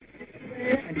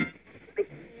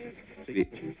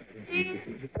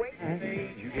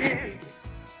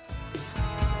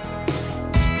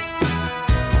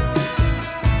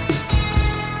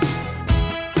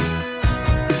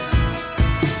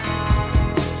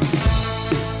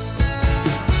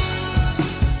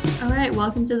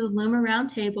welcome to the Luma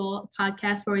Roundtable, a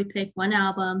podcast where we pick one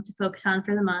album to focus on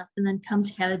for the month and then come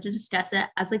together to discuss it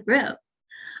as a group.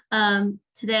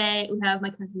 Today we have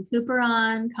my cousin Cooper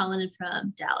on, calling in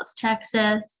from Dallas,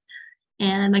 Texas,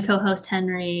 and my co-host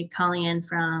Henry calling in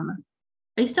from,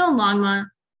 are you still in Longmont?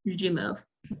 Or did you move?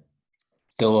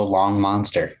 Still a long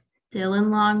monster. Still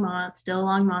in Longmont, still a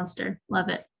long monster. Love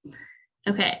it.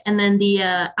 Okay, and then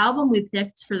the album we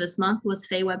picked for this month was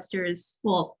Faye Webster's,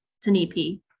 well, it's an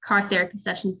EP, Car Therapy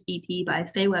Sessions EP by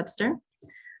Faye Webster.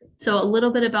 So a little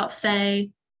bit about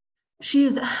Faye.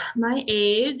 She's my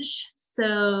age,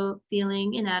 so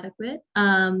feeling inadequate.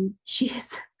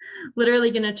 She's literally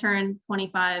going to turn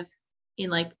 25 in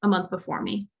like a month before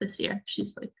me this year.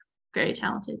 She's like very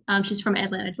talented. She's from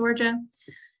Atlanta, Georgia.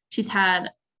 She's had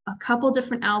a couple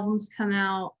different albums come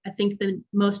out. I think the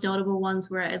most notable ones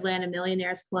were Atlanta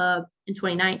Millionaires Club in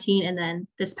 2019, and then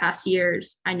this past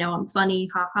year's I Know I'm Funny,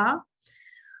 haha.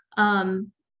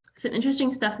 Some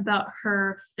interesting stuff about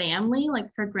her family. Like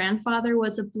her grandfather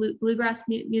was a bluegrass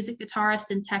music guitarist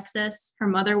in Texas. Her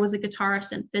mother was a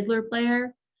guitarist and fiddler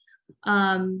player.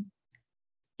 And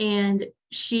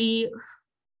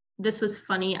this was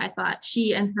funny, I thought.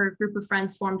 She and her group of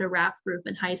friends formed a rap group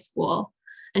in high school,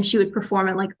 and she would perform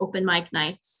at like open mic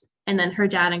nights. And then her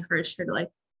dad encouraged her to like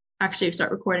actually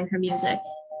start recording her music.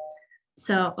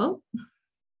 So,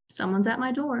 someone's at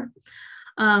my door.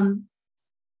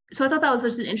 So I thought that was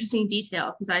just an interesting detail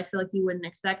because I feel like you wouldn't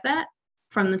expect that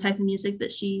from the type of music that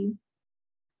she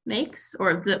makes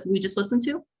or that we just listened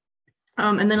to.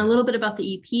 And then a little bit about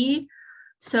the EP.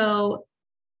 So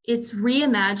it's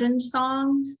reimagined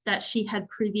songs that she had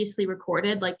previously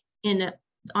recorded, like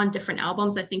on different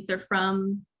albums. I think they're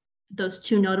from those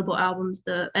two notable albums,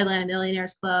 the Atlanta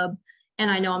Millionaires Club and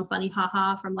I Know I'm Funny,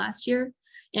 haha, from last year.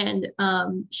 And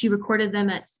she recorded them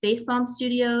at Space Bomb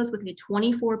Studios with a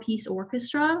 24-piece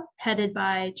orchestra headed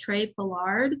by Trey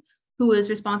Pollard, who was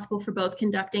responsible for both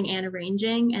conducting and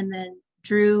arranging. And then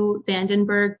Drew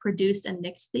Vandenberg produced and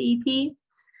mixed the EP.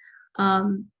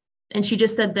 And she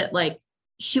just said that like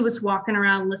she was walking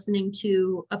around listening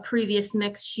to a previous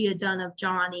mix she had done of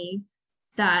Johnny,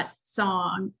 that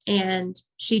song, and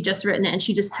she just written it, and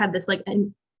she just had this like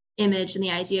an image and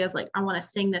the idea of like, I want to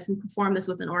sing this and perform this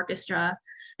with an orchestra.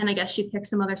 And I guess she picked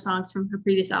some other songs from her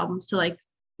previous albums to like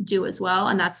do as well.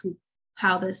 And that's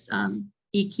how this EP,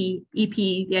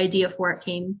 the idea for it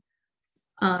came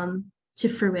to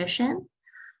fruition.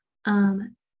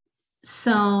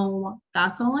 So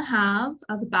that's all I have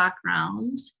as a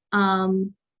background.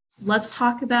 Let's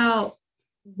talk about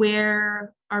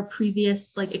where our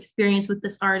previous like experience with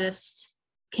this artist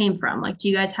came from. Like, do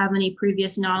you guys have any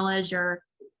previous knowledge, or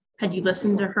had you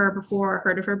listened to her before or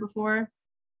heard of her before?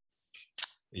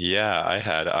 Yeah,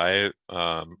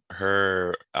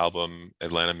 her album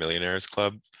Atlanta Millionaires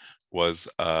Club was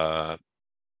a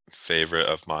favorite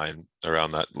of mine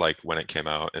around that, like when it came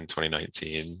out in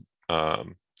 2019.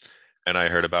 And I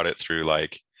heard about it through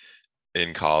like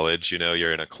in college,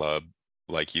 you're in a club,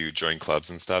 like you join clubs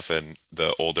and stuff, and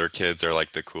the older kids are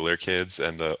like the cooler kids,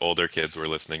 and the older kids were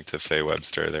listening to Faye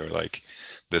Webster. They were like,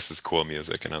 this is cool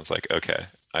music. And I was like, okay,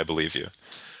 I believe you.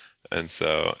 And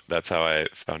so that's how I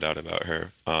found out about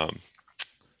her.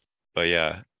 But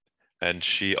yeah, and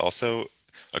she also,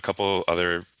 a couple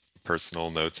other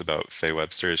personal notes about Faye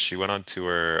Webster is she went on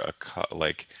tour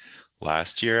like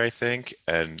last year, I think,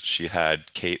 and she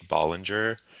had Kate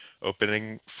Bollinger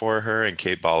opening for her, and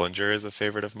Kate Bollinger is a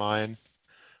favorite of mine.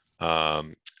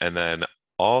 And then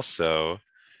also,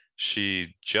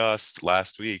 she just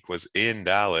last week was in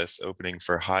Dallas opening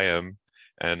for Haim,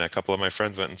 and a couple of my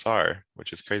friends went and saw her,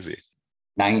 which is crazy.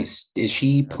 Nice. Is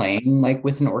she playing like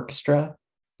with an orchestra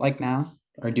like now,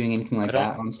 or doing anything like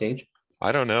that on stage?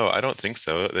 I don't know. I don't think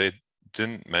so. They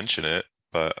didn't mention it,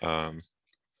 but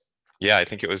yeah, I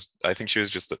think she was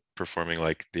just performing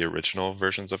like the original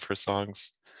versions of her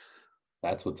songs.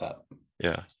 That's what's up.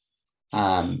 Yeah.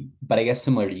 But I guess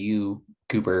similar to you,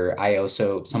 Cooper, I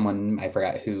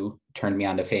forgot who turned me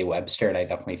on to Faye Webster, and I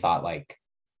definitely thought like,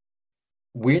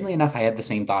 weirdly enough, I had the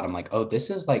same thought. I'm like, oh, this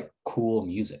is like cool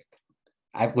music.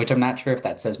 Which I'm not sure if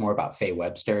that says more about Faye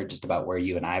Webster, just about where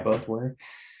you and I both were.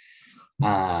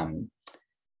 But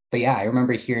yeah, I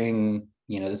remember hearing,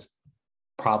 this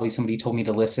probably somebody told me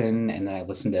to listen, and then I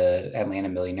listened to Atlanta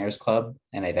Millionaires Club,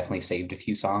 and I definitely saved a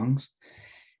few songs.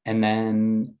 And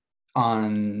then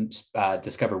on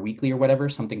Discover Weekly or whatever,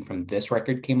 something from this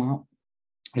record came out,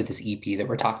 or this EP that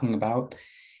we're talking about.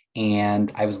 And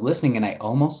I was listening, and I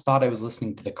almost thought I was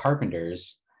listening to the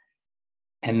Carpenters.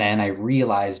 And then I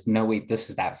realized, no, wait, this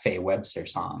is that Faye Webster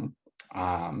song.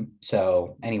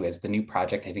 So anyways, the new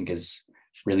project I think is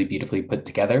really beautifully put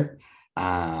together.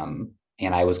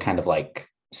 and I was kind of like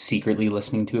secretly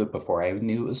listening to it before I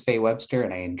knew it was Faye Webster,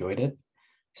 and I enjoyed it.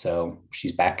 So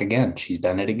she's back again. She's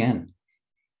done it again.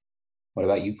 What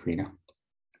about you, Karina?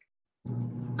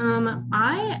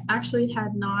 I actually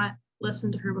had not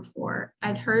listened to her before.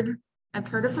 I've heard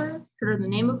of her, heard of the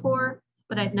name before,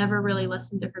 but I'd never really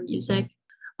listened to her music.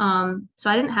 So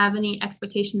I didn't have any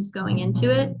expectations going into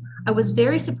it. I was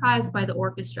very surprised by the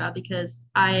orchestra because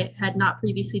I had not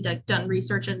previously done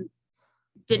research and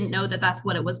didn't know that that's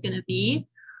what it was going to be.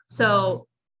 So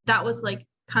that was like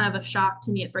kind of a shock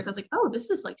to me at first. I was like, oh, this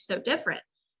is like so different.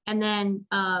 And then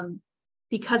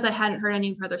because I hadn't heard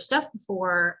any of her other stuff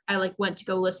before, I like went to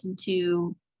go listen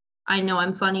to I Know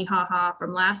I'm Funny, haha,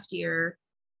 from last year.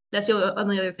 That's the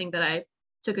only other thing that I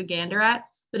took a gander at,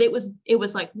 but it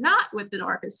was like not with an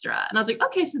orchestra. And I was like,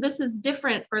 okay, so this is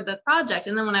different for the project.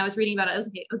 And then when I was reading about it, I was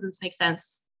like, okay, this makes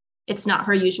sense. It's not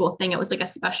her usual thing. It was like a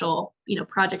special,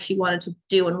 project she wanted to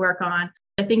do and work on.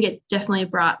 I think it definitely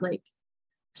brought like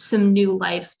some new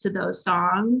life to those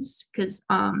songs because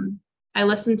I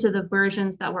listened to the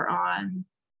versions that were on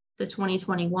the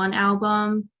 2021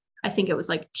 album. I think it was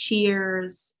like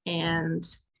Cheers and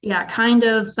yeah, kind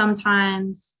of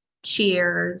sometimes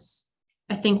Cheers.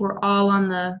 I think we're all on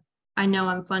the I Know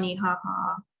I'm Funny,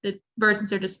 haha. The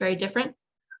versions are just very different.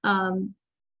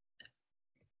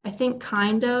 I think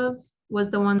Kind of was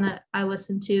the one that I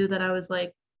listened to that I was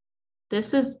like,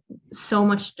 this is so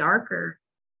much darker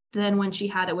than when she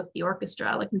had it with the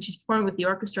orchestra. Like when she's performing with the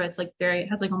orchestra, it's like it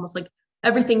has like almost like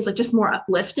everything's like just more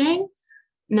uplifting.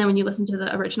 And then when you listen to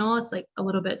the original, it's like a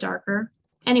little bit darker.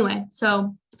 Anyway,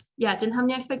 so yeah, didn't have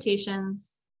any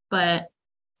expectations, but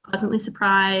pleasantly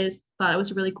surprised. Thought it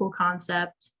was a really cool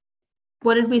concept.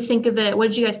 What did we think of it? What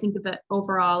did you guys think of it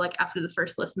overall, like after the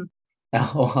first listen?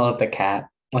 Oh, the cat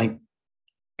like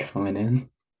coming in.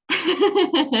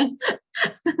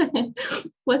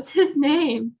 What's his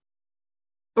name?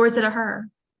 Or is it a her?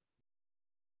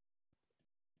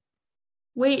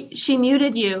 Wait, she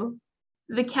muted you.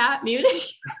 The cat muted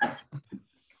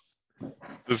you.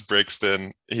 This is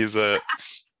Brixton. He's a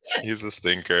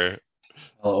stinker.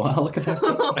 Oh, wow, look at that.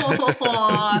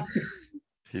 Aw,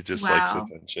 He just likes wow.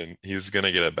 attention. He's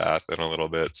gonna get a bath in a little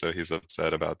bit, so he's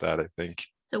upset about that, I think.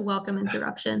 It's a welcome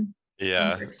interruption from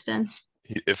Yeah. Brixton.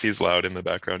 If he's loud in the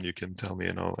background, you can tell me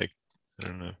and I'll like, I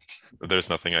don't know. There's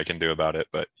nothing I can do about it,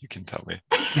 but you can tell me.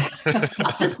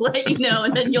 I'll just let you know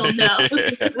and then you'll know.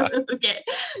 Yeah. Okay,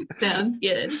 sounds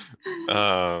good.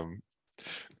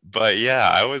 But yeah,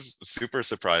 I was super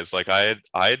surprised. Like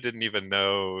I didn't even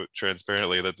know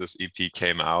transparently that this EP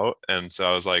came out. And so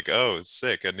I was like, oh,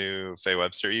 sick, a new Faye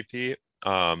Webster EP.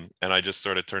 And I just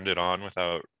sort of turned it on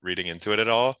without reading into it at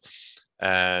all.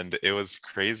 And it was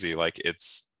crazy. Like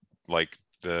it's like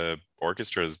the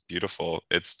orchestra is beautiful.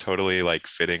 It's totally like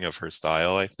fitting of her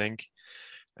style, I think.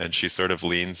 And she sort of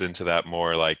leans into that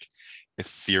more like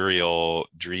ethereal,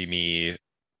 dreamy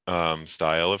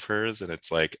style of hers. And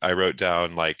it's like I wrote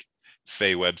down like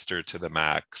Faye Webster to the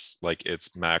max, like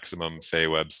it's maximum Faye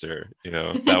Webster.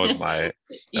 That was my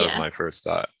first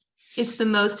thought. It's the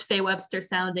most Faye Webster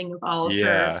sounding of all of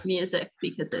her music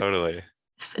because Totally.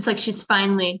 It's like she's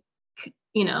finally,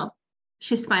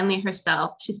 she's finally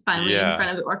herself. She's finally in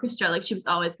front of the orchestra like she was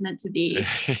always meant to be.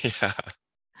 Yeah.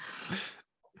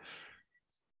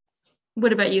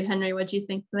 What about you, Henry? What do you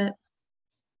think of it?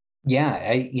 Yeah,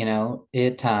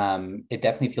 it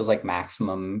definitely feels like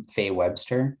maximum Faye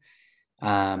Webster.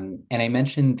 And I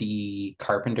mentioned the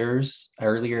Carpenters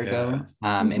earlier ago.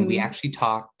 And we actually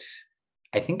talked,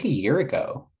 I think a year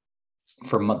ago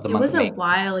for the month of May. It was a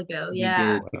while ago,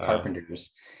 yeah. We did the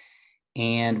Carpenters.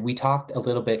 And we talked a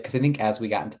little bit, because I think as we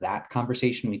got into that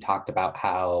conversation, we talked about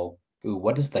how,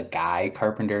 what is the guy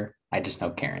Carpenter? I just know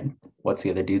Karen. What's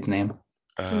the other dude's name?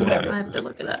 I have to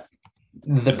look it up.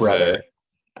 The brother.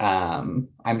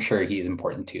 I'm sure he's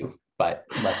important too, but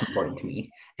less important to me.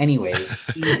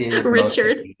 Anyways, he did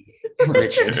Richard.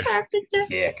 Richard.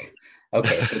 Dick.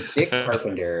 Okay, so Dick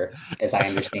Carpenter, as I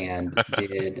understand,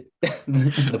 did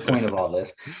the point of all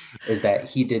this is that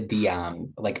he did the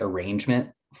like arrangement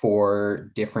for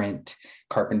different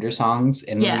Carpenter songs.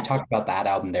 And when we talked about that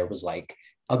album, there was like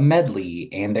a medley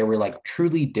and there were like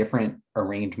truly different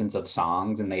arrangements of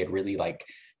songs, and they had really like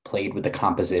played with the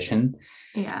composition.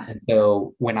 Yeah. And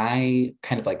so when I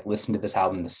kind of like listened to this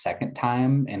album the second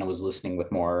time, and I was listening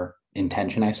with more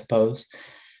intention, I suppose,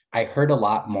 I heard a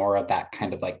lot more of that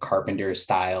kind of like Carpenter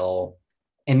style.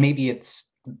 And maybe it's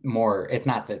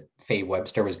not that Faye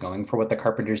Webster was going for what the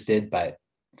Carpenters did, but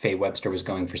Faye Webster was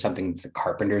going for something the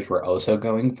Carpenters were also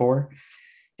going for.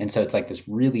 And so it's like this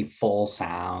really full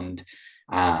sound.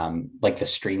 Like the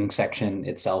string section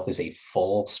itself is a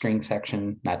full string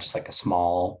section, not just like a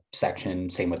small section.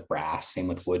 Same with brass, same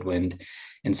with woodwind.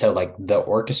 And so like the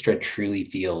orchestra truly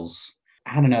feels,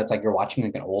 I don't know, it's like you're watching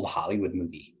like an old Hollywood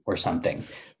movie or something.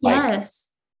 Like,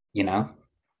 Yes, you know?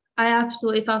 I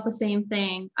absolutely thought the same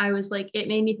thing. I was like, it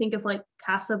made me think of like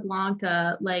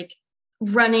Casablanca, like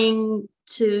running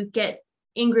to get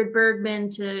Ingrid Bergman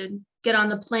to get on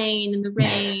the plane in the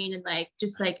rain, and like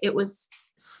just like it was,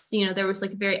 there was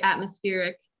like a very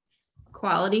atmospheric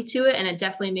quality to it, and it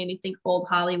definitely made me think old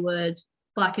Hollywood,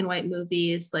 black and white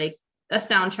movies, like a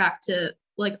soundtrack to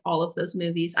like all of those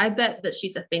movies. I bet that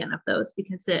she's a fan of those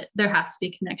because there has to be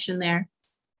a connection there.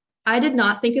 I did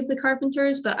not think of the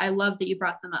Carpenters, but I love that you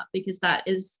brought them up because that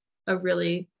is a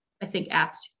really, I think,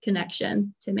 apt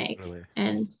connection to make. Really.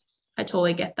 And I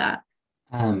totally get that.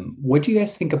 What do you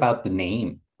guys think about the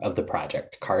name of the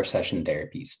project, Car Session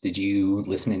Therapies? Did you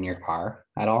listen in your car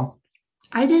at all?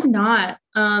 I did not.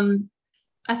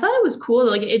 I thought it was cool.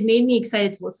 Like it made me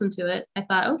excited to listen to it. I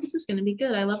thought, oh, this is going to be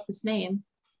good. I love this name.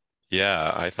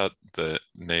 Yeah, I thought the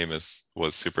name was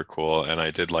super cool, and I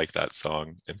did like that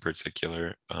song in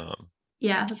particular.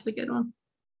 Yeah, that's a good one.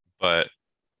 But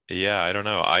yeah, I don't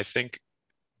know. I think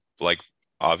like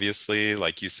obviously,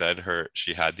 like you said,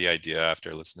 she had the idea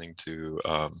after listening to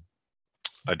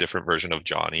a different version of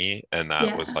Johnny, and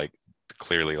that was Yeah, like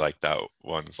clearly like that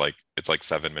one's like it's like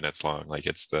 7 minutes long, like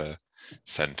it's the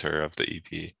center of the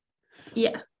EP.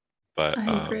 yeah, But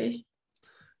I agree.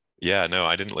 yeah, no,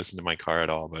 I didn't listen to my car at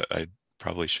all, but I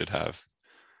probably should have.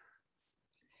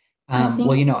 I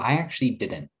Well, think, I actually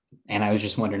didn't. And I was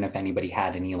just wondering if anybody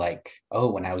had any like,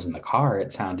 oh, when I was in the car,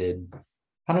 it sounded,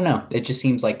 I don't know. It just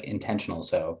seems like intentional.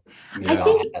 So I maybe I'll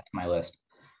think add that to my list.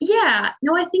 Yeah,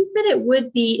 no, I think that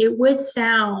it would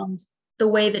sound the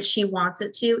way that she wants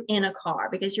it to in a car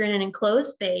because you're in an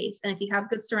enclosed space. And if you have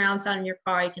good surround sound in your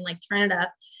car, you can like turn it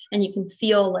up and you can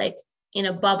feel like in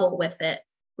a bubble with it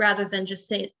rather than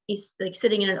just like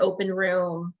sitting in an open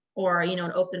room or,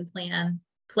 an open plan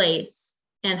place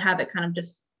and have it kind of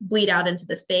just bleed out into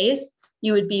the space.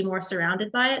 You would be more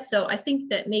surrounded by it. So I think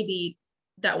that maybe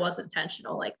that was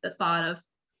intentional, like the thought of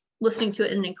listening to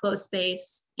it in an enclosed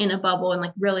space in a bubble and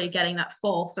like really getting that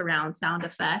full surround sound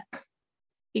effect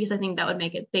because I think that would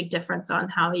make a big difference on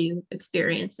how you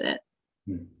experience it.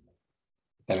 Hmm.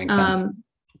 That makes sense. Um,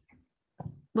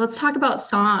 let's talk about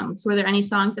songs. Were there any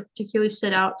songs that particularly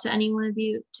stood out to any one of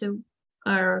you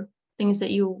or things that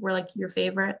you were like your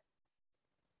favorite?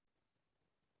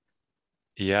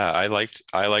 Yeah, I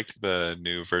liked the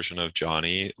new version of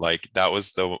Johnny. Like that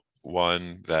was the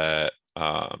one that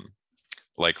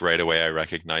like right away I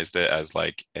recognized it as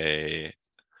like a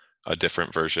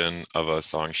different version of a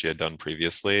song she had done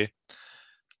previously.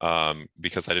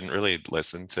 Because I didn't really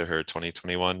listen to her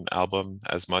 2021 album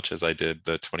as much as I did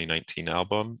the 2019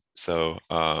 album. So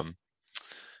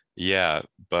yeah,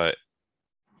 but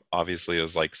obviously it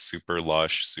was like super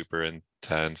lush, super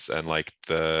intense, and like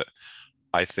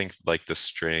I think like the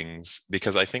strings,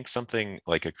 because I think something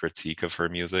like a critique of her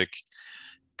music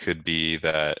could be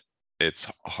that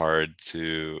it's hard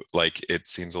to like it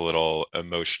seems a little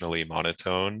emotionally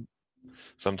monotone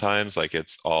sometimes, like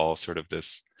it's all sort of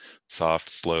this soft,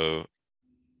 slow,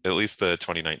 at least the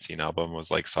 2019 album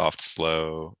was like soft,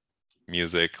 slow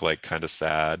music, like kind of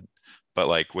sad, but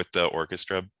like with the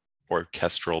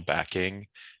orchestral backing,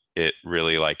 it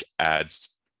really like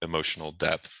adds emotional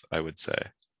depth, I would say.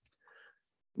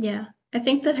 Yeah, I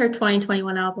think that her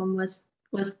 2021 album was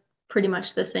pretty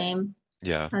much the same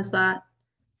Yeah. as that.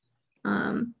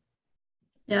 Um,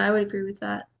 yeah, I would agree with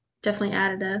that. Definitely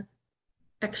added a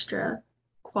extra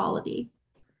quality.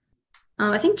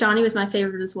 I think Johnny was my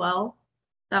favorite as well.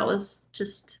 That was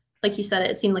just like you said,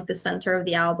 it seemed like the center of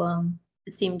the album.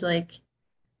 It seemed like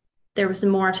there was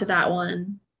more to that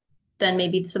one than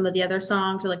maybe some of the other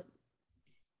songs, or like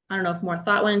I don't know if more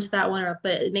thought went into that one,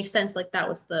 but it makes sense. Like that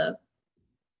was the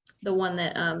one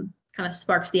that kind of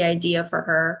sparks the idea for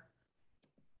her.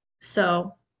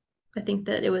 So I think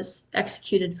that it was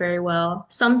executed very well.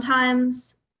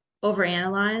 Sometimes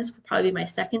overanalyzed would probably be my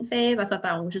second fave. I thought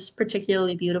that one was just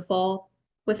particularly beautiful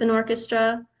with an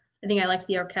orchestra. I think I liked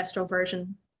the orchestral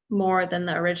version more than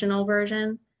the original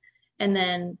version. And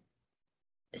then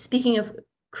speaking of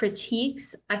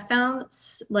critiques, I found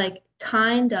like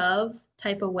kind of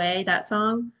type of way that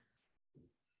song.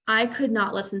 I could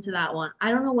not listen to that one.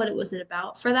 I don't know what it was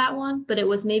about for that one, but it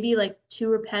was maybe like too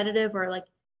repetitive or like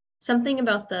something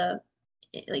about the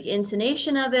like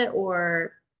intonation of it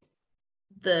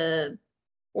the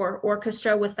or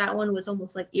orchestra with that one was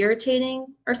almost like irritating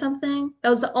or something. That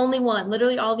was the only one.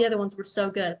 Literally all the other ones were so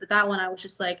good, but that one I was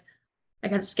just like, I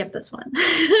gotta skip this one.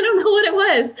 I don't know what it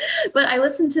was, but I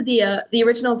listened to the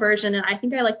original version, and I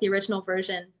think I like the original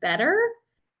version better,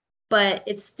 but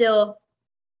it's still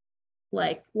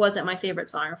like wasn't my favorite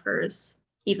song of hers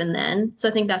even then. So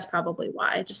I think that's probably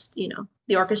why. Just,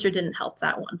 the orchestra didn't help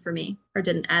that one for me or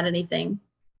didn't add anything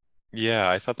Yeah,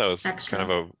 I thought that was kind extra.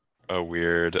 of a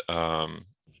weird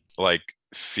like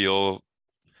feel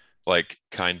like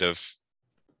kind of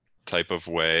type of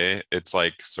way. It's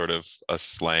like sort of a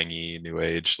slangy new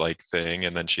age like thing,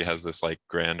 and then she has this like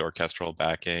grand orchestral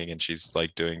backing, and she's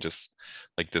like doing just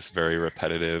like this very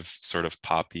repetitive sort of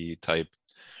poppy type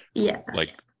Yeah.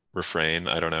 like refrain.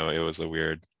 I don't know. It was a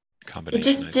weird It combination,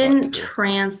 just I thought didn't too.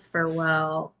 transfer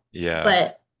well. Yeah,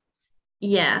 But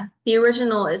yeah, the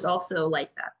original is also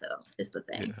like that though, is the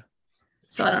thing. yeah,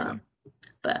 So I don't know. interesting.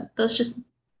 But those just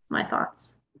my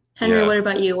thoughts. Henry, Yeah. what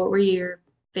about you? What were your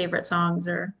favorite songs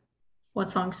or what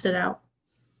song stood out?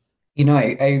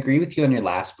 I agree with you on your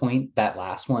last point. That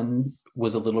last one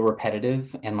was a little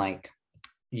repetitive. And like,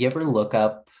 you ever look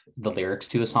up the lyrics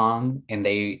to a song and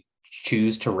they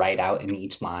choose to write out in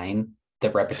each line the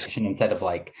repetition instead of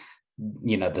like,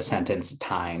 the sentence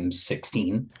times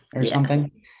 16 or Yeah,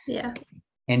 something? yeah,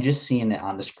 And just seeing it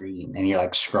on the screen and you're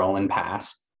like scrolling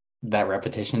past that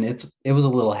repetition, it was a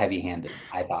little heavy-handed,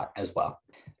 I thought as well.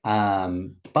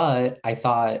 But I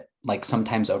thought like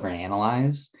sometimes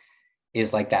overanalyze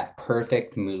is like that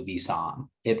perfect movie song.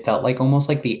 It felt like almost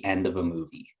like the end of a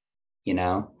movie, you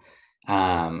know?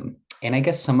 And I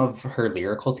guess some of her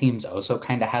lyrical themes also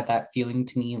kind of had that feeling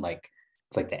to me, like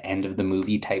it's like the end of the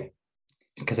movie type,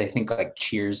 because I think like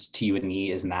Cheers to You and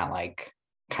Me isn't that like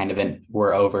kind of an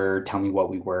we're over, tell me what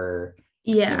we were,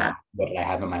 yeah. what did I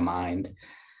have in my mind?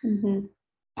 Hmm.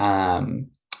 Um,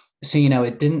 so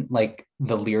it didn't like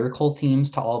the lyrical themes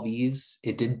to all these,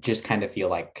 it did just kind of feel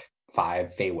like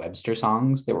five Faye Webster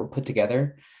songs that were put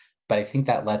together. But I think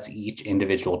that lets each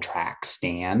individual track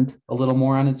stand a little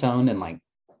more on its own and like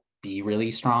be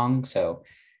really strong. So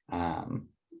um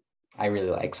I really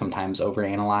like sometimes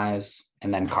overanalyze.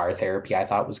 And then Car Therapy I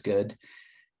thought was good.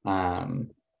 Um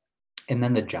and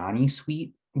then the Johnny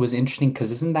Suite was interesting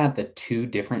because isn't that the two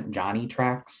different Johnny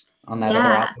tracks on that other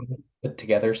Yeah, album put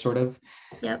together, sort of?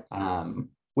 yep.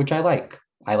 Which I like.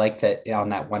 I like that on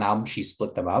that one album she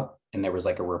split them up and there was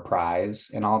like a reprise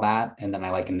and all that. And then I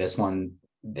like in this one,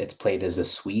 it's played as a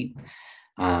suite.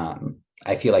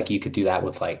 I feel like you could do that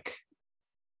with like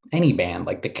any band.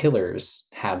 Like the Killers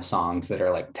have songs that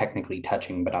are like technically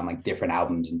touching, but on like different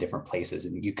albums in different places,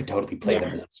 and you could totally play them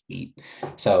Yeah. as a suite.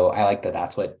 So I like that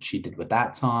that's what she did with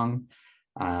that song.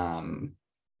 Um,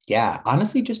 yeah,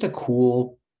 honestly, just a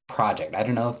cool project. I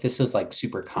don't know if this is like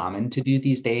super common to do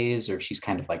these days, or if she's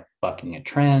kind of like bucking a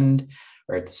trend,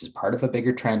 or if this is part of a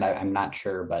bigger trend. I'm not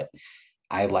sure, but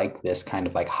I like this kind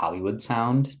of like Hollywood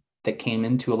sound that came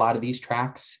into a lot of these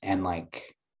tracks. And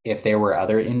like, if there were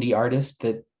other indie artists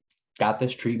that got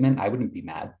this treatment, I wouldn't be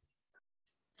mad.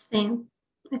 Same.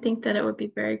 I think that it would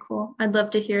be very cool. I'd love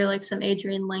to hear like some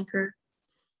Adrian Lenker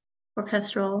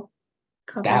orchestral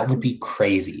That covers. would be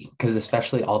crazy because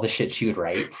especially all the shit she would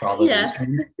write for all those Yeah.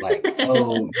 instruments. Like,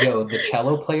 oh, yo, the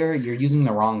cello player, you're using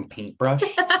the wrong paintbrush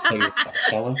to play your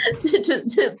cello.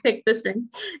 to pick the string.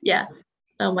 Yeah.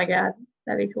 Oh my God.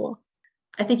 That'd be cool.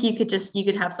 I think you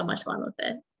could have so much fun with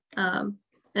it. And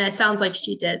it sounds like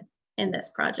she did in this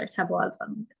project, have a lot of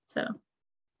fun with it. So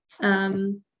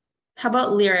how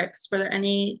about lyrics? Were there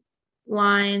any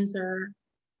lines or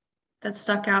that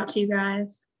stuck out to you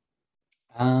guys?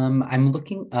 I'm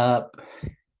looking up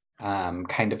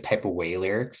kind of type of way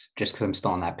lyrics just because I'm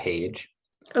still on that page.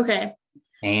 Okay.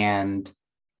 And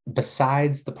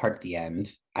besides the part at the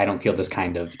end, I don't feel this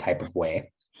kind of type of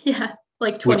way, Yeah.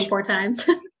 Like which 24 times.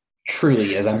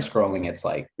 truly, as I'm scrolling, it's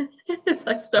like, It's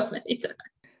like so many times.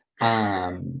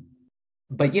 um,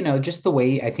 but just the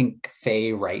way I think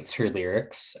Faye writes her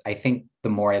lyrics, I think the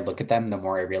more I look at them, the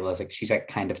more I realize like she's like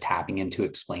kind of tapping into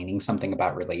explaining something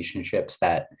about relationships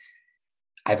that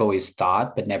I've always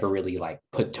thought, but never really like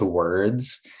put to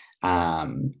words.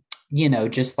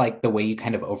 Just like the way you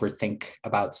kind of overthink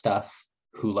about stuff.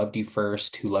 Who loved you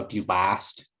first? Who loved you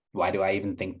last? Why do I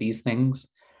even think these things?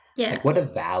 Yeah. Like, what a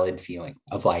valid feeling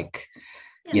of like,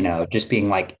 Yeah. just being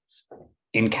like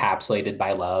encapsulated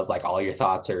by love, like all your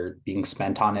thoughts are being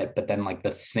spent on it, but then like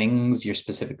the things you're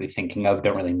specifically thinking of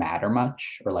don't really matter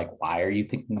much, or like, why are you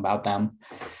thinking about them?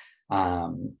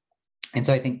 Um, and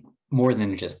so I think more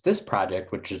than just this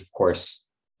project, which is of course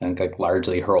I think like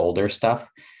largely her older stuff,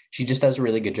 she just does a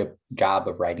really good job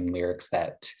of writing lyrics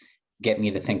that get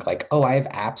me to think like, oh, I've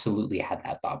absolutely had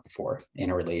that thought before in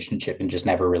a relationship and just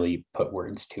never really put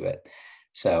words to it.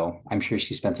 So I'm sure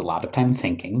she spends a lot of time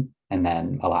thinking and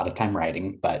then a lot of time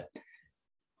writing, but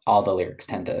all the lyrics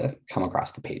tend to come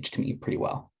across the page to me pretty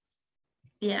well.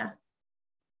 Yeah.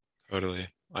 Totally.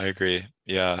 I agree.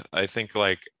 Yeah. I think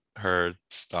like her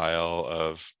style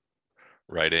of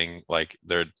writing, like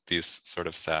there are these sort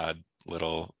of sad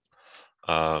little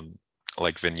um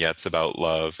like vignettes about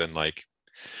love and like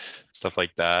stuff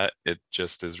like that. It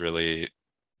just is really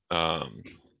um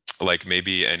like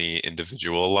maybe any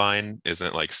individual line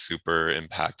isn't like super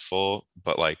impactful,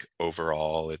 but like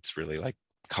overall it's really like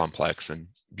complex and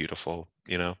beautiful,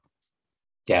 you know?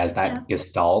 Yeah, is Yeah. that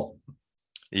Gestalt?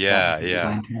 Is that Yeah, the yeah,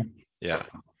 line here? yeah.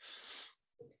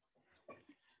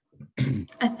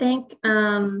 I think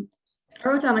I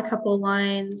wrote down a couple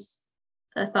lines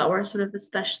that I thought were sort of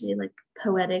especially like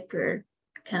poetic or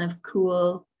kind of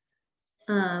cool.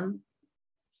 Um,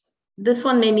 this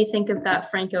one made me think of that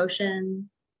Frank Ocean,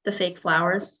 the fake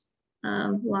flowers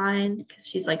line, because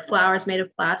she's like, flowers made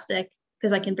of plastic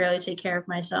because I can barely take care of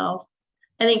myself.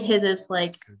 I think his is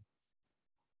like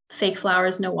fake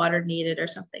flowers, no water needed, or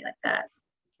something like that,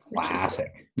 which is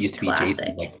Classic. Used to be classic.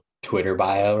 Jason's like Twitter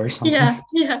bio or something. Yeah,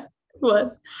 yeah, it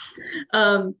was.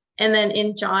 And then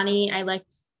in Johnny, I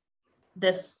liked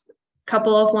this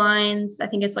couple of lines. I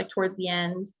think it's like towards the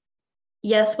end.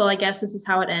 Yes, well, I guess this is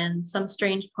how it ends. Some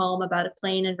strange poem about a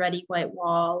plain and ready white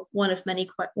wall, one with many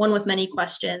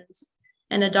questions.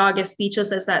 And a dog as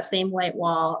speechless as that same white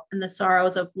wall, and the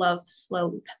sorrows of love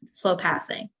slow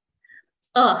passing.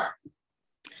 Ugh,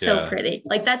 so Yeah. pretty.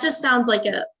 Like that just sounds like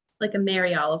a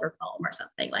Mary Oliver poem or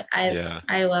something. Like Yeah.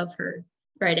 I love her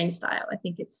writing style. I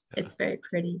think it's very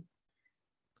pretty.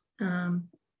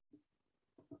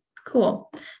 Cool.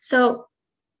 So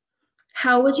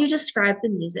how would you describe the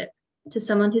music to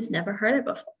someone who's never heard it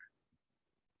before?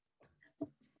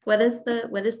 What is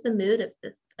the mood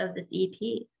of this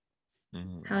EP?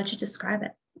 Mhm. How would you describe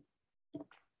it?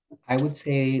 I would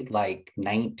say like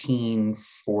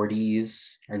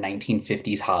 1940s or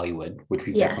 1950s Hollywood, which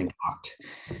we've Yeah. definitely talked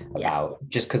about,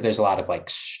 just because there's a lot of like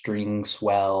string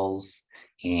swells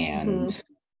and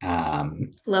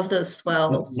Love those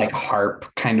swells. like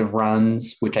harp kind of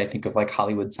runs, which I think of like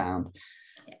Hollywood sound.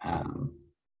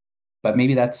 But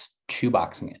maybe that's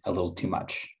shoeboxing it a little too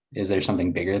much. Is there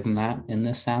something bigger than that in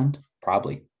this sound?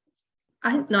 Probably.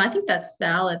 I think that's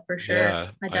valid for sure.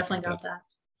 Yeah, I I definitely think got that's that.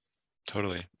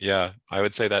 totally. Yeah, I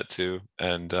would say that too.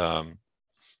 And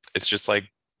it's just like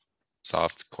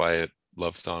soft, quiet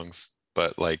love songs,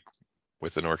 but like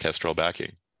with an orchestral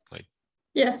backing. Like,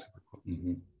 Yeah.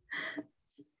 Mhm.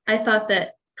 I thought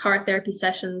that Car Therapy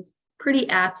Sessions, pretty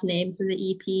apt name for the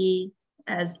EP,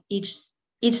 as each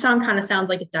song kind of sounds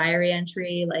like a diary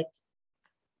entry, like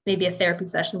maybe a therapy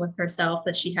session with herself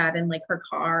that she had in like her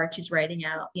car, and she's writing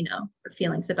out, her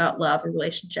feelings about love or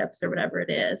relationships or whatever it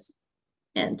is.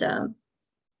 And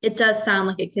it does sound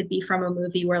like it could be from a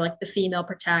movie where like the female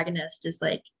protagonist is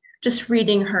like just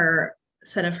reading her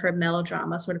her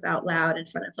melodrama sort of out loud in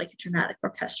front of like a dramatic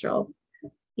orchestral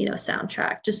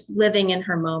soundtrack, just living in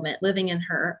her moment, living in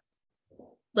her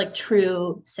like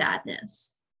true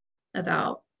sadness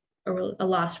about a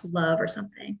lost love or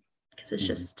something, because it's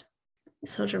just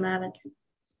so dramatic.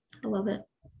 I love it.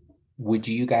 Would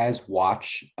you guys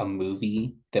watch a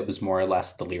movie that was more or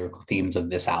less the lyrical themes of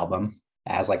this album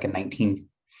as like a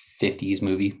 1950s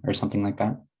movie or something like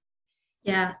that?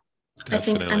 Yeah, I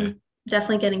think definitely. I'm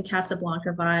definitely getting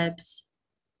Casablanca vibes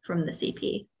from this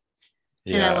EP.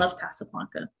 And I Yeah, love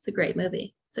Casablanca. It's a great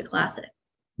movie. It's a classic.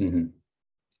 Mhm.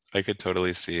 I could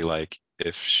totally see like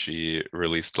if she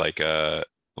released like a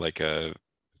like a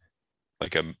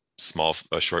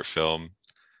short film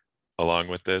along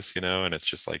with this, and it's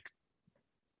just like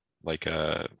a like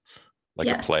a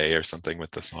Yeah, play or something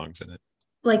with the songs in it.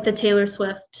 like the Taylor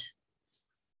Swift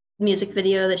music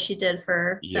video that she did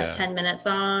for that Yeah, 10-minute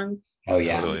song. Oh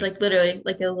yeah. It was totally. like literally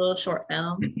like a little short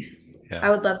film. I Yeah,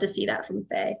 would love to see that from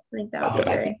Faye. I think that would Oh, be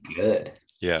that'd great. be good.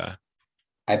 yeah,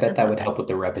 I bet I'd that love would it. help with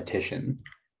the repetition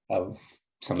of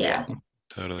some of the Yeah, album.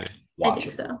 totally. I Watch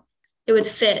think it. so. It would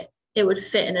fit. It would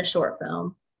fit in a short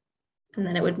film, and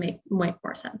then it would make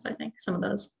more sense. I think some of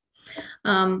those.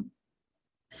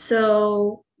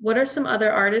 So what are some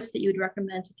other artists that you would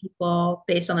recommend to people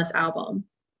based on this album?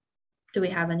 Do we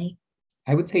have any?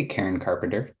 I would say Karen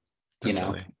Carpenter, you know,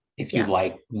 Definitely. if you Yeah.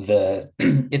 like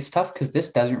it's tough because this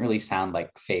doesn't really sound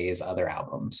like Faye's other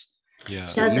albums. Yeah,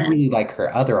 So if you Doesn't. really like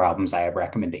her other albums, I have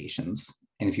recommendations.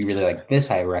 And if you really like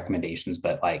this, I have recommendations.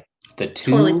 But like the It's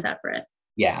two, totally separate.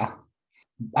 yeah,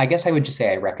 I guess I would just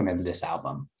say I recommend this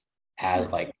album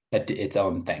as like its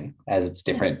own thing, as its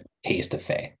different taste of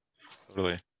Faye.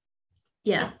 totally.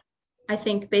 Yeah. I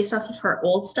think based off of her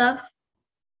old stuff,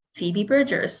 Phoebe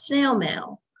Bridgers, Snail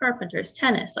Mail, Carpenters,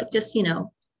 Tennis, like just,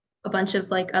 a bunch of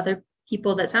like other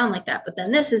people that sound like that. But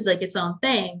then this is like its own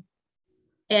thing.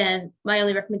 And my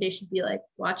only recommendation would be like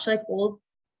watch like old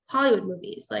Hollywood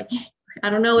movies. Like I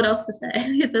don't know what else to say.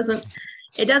 It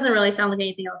doesn't really sound like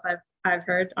anything else I've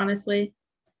heard, honestly,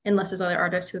 unless there's other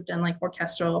artists who have done like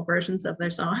orchestral versions of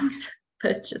their songs.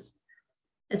 But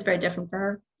it's very different for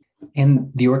her.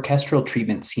 And the orchestral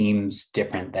treatment seems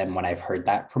different than when I've heard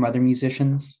that from other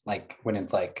musicians. Like when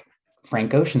it's like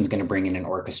Frank Ocean's going to bring in an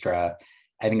orchestra,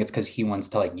 I think it's because he wants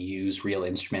to like use real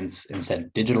instruments instead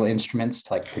of digital instruments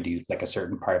to like produce like a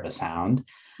certain part of a sound.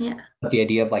 Yeah. But the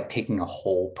idea of like taking a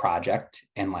whole project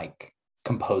and like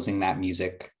composing that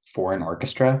music for an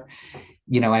orchestra,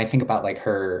 and I think about like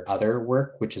her other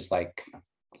work, which is like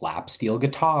lap steel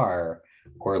guitar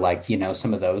or like,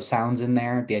 some of those sounds in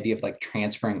there, the idea of like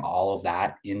transferring all of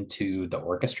that into the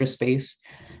orchestra space.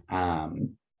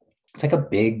 It's like a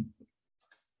big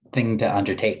thing to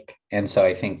undertake. And so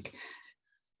I think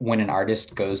when an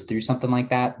artist goes through something like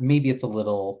that, maybe it's a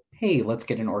little, hey, let's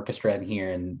get an orchestra in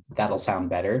here and that'll sound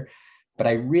better. But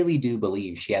I really do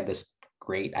believe she had this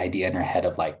great idea in her head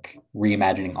of like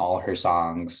reimagining all her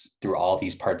songs through all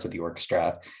these parts of the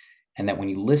orchestra. And that when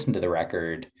you listen to the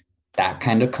record, that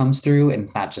kind of comes through. And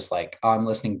it's not just like, oh, I'm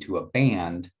listening to a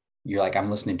band. You're like,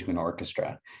 I'm listening to an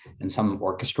orchestra. And some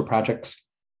orchestra projects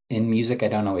in music, I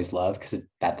don't always love because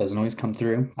that doesn't always come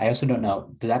through. I also don't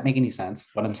know. Does that make any sense,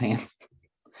 what I'm saying?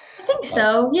 I think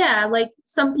so. Yeah. Like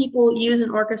some people use an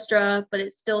orchestra, but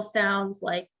it still sounds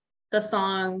like the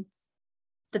song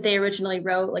that they originally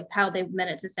wrote, like how they meant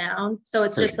it to sound. So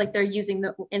it's just like they're using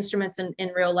the instruments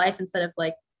in real life instead of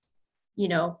like,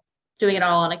 doing it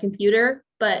all on a computer.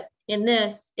 But in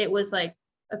this, it was like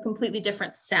a completely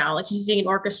different sound, like using an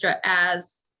orchestra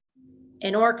as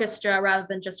an orchestra rather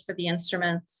than just for the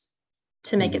instruments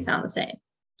to make it sound the same.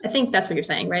 I think that's what you're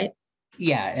saying, right?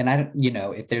 Yeah. And I don't,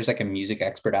 if there's like a music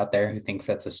expert out there who thinks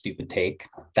that's a stupid take,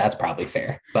 that's probably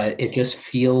fair. But it just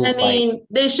feels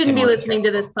they shouldn't be listening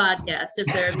to this podcast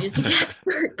if they're a music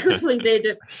expert. Clearly they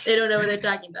don't know what they're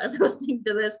talking about if they're listening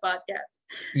to this podcast.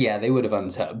 Yeah, they would have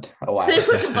unsubbed a while. They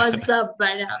would have unsubbed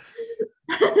by now.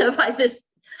 By this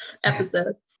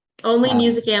episode. Only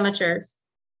music amateurs.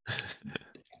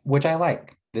 Which I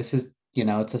like. This is,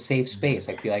 it's a safe space.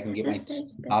 I feel I can get my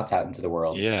thoughts out into the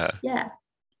world. Yeah.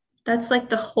 That's like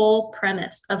the whole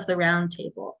premise of the round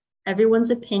table.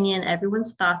 Everyone's opinion,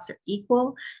 everyone's thoughts are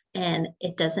equal, and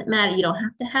it doesn't matter. You don't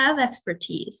have to have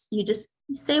expertise. You just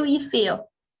say what you feel,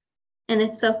 and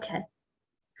it's okay.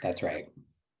 That's right.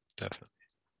 Definitely.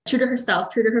 True to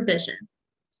herself, true to her vision.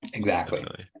 Exactly.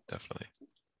 Definitely.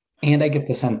 And I get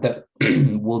the sense that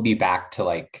we'll be back to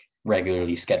like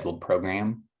regularly scheduled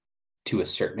program to a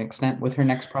certain extent with her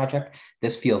next project.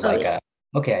 This feels okay,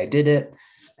 I did it,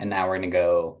 and now we're going to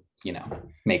go,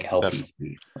 make LP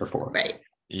 3 or 4. Right.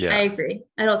 Yeah. I agree.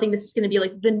 I don't think this is going to be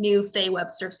like the new Faye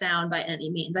Webster sound by any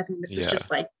means. I think this is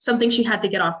just like something she had to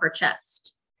get off her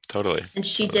chest. Totally. And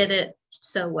she did it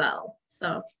so well.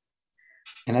 So.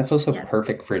 And that's also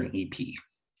perfect for an EP,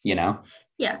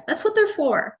 Yeah, that's what they're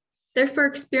for. They're for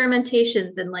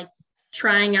experimentations and like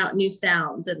trying out new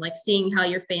sounds and like seeing how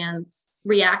your fans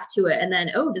react to it. And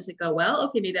then, does it go well?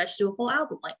 Okay, maybe I should do a whole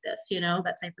album like this,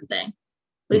 that type of thing.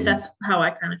 At least that's how I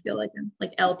kind of feel like them.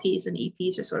 Like LPs and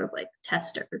EPs are sort of like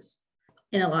testers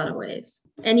in a lot of ways.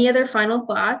 Any other final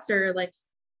thoughts or like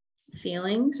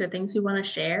feelings or things we want to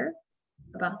share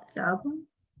about this album?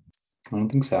 I don't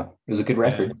think so. It was a good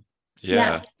record.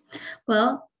 Yeah.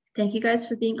 Well, thank you guys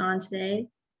for being on today.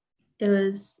 It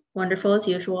was wonderful as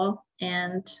usual.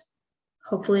 And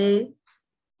hopefully,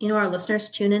 our listeners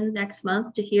tune in next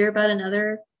month to hear about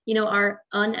another, our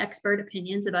unexpert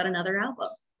opinions about another album.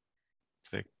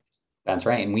 Sick. That's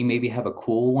right. And we maybe have a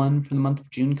cool one for the month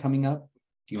of June coming up.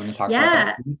 Do you want to talk about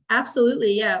that? Yeah,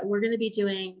 absolutely. Yeah, we're going to be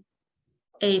doing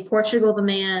a Portugal the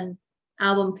Man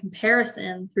album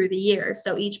comparison through the year.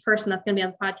 So each person that's going to be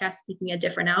on the podcast is picking a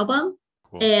different album.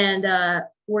 Cool. And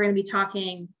we're going to be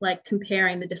talking, like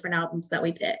comparing the different albums that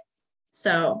we pick.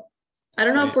 So I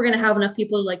don't know if we're going to have enough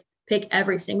people to like pick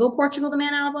every single Portugal the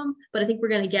Man album, but I think we're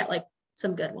going to get like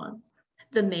some good ones,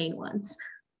 the main ones.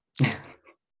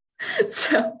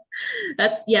 So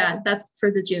that's for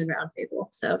the June roundtable.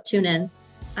 So tune in.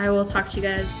 I will talk to you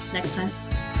guys next time.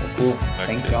 Cool.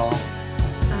 Thank y'all.